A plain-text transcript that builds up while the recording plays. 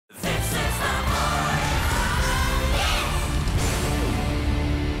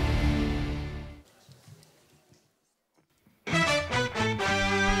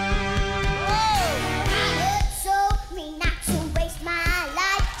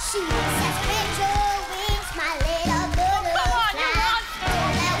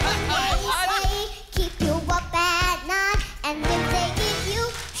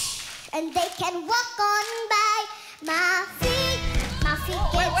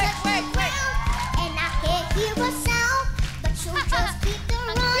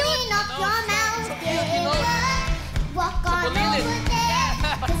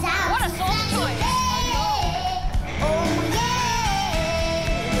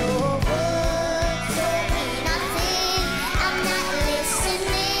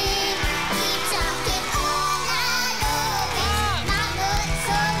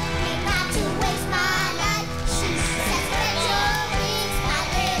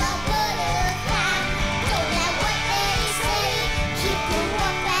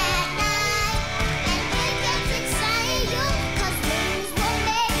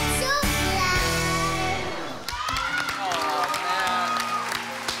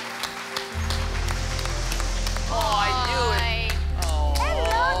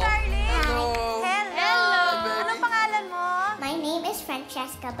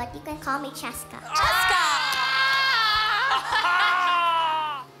me Chesca. Chesca!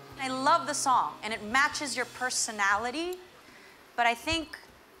 I love the song, and it matches your personality, but I think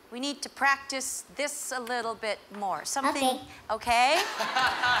we need to practice this a little bit more. Something, okay?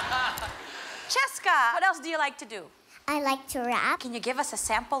 Chesca, what else do you like to do? I like to rap. Can you give us a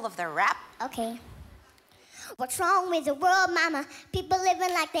sample of the rap? Okay. What's wrong with the world, mama? People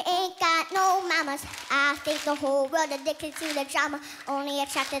living like they ain't got no mamas. I think the whole world addicted to the drama, only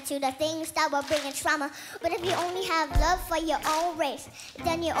attracted to the things that will bring in trauma. But if you only have love for your own race,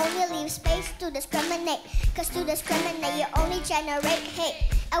 then you only leave space to discriminate. Cause to discriminate, you only generate hate.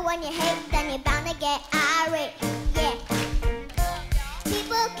 And when you hate, then you're bound to get irate. Yeah.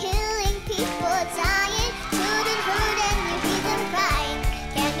 People killing, people dying, shooting, hurting, you hear them crying.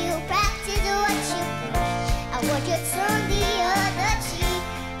 Can you practice what you preach? Or would you turn the other cheek?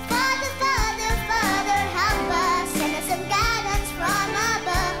 Father, Father, Father, help us. Send us some guidance from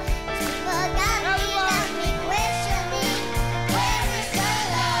above. People got me questioning, where is the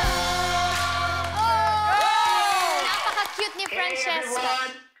love? Oh! Napaka-cute ni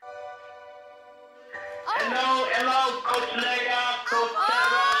Francesca. Hello, Coach Lega, Coach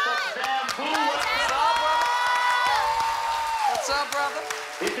Sarah, Coach Bamboo. What's up, brother?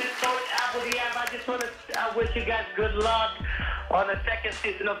 This is Coach Appleyard. I just want to wish you guys good luck on the second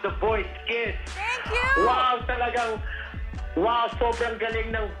season of The Voice Kids. Thank you! Wow, talagang, wow, sobrang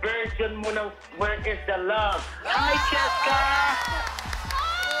galing ng version mo ng Where is the Love. Hi, Chesca!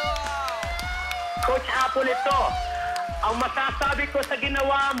 Coach Apple ito. Ang masasabi ko sa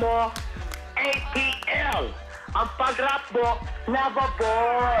ginawa mo, ATL. Ang pag-rap mo,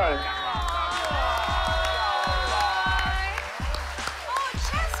 lovable. Oh,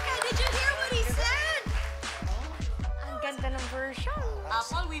 Chesca, did you hear what he said? Ang ganda ng version.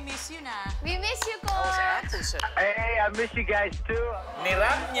 Apple, we miss you na. We miss you, Coach. Hey, I miss you guys too.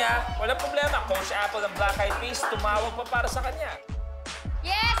 Nirap niya, walang problema. Coach Apple ng Black Eyed Peas, tumawag pa para sa kanya.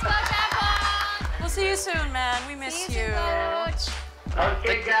 Yes, Coach Apple! We'll see you soon, man. We miss See you soon, Coach.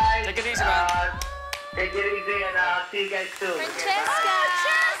 Okay, guys. Take it easy, man. Take it easy, and I'll see you guys soon. Francesca!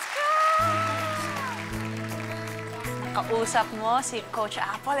 Kausap mo si Coach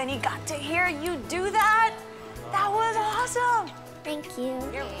Apple and he got to hear you do that. That was awesome. Thank you.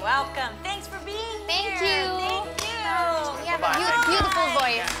 You're welcome. Thanks for being Thank here. you. Thank you. You have a beautiful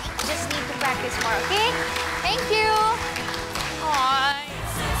voice. Just need to practice more, okay? Thank you. Aww.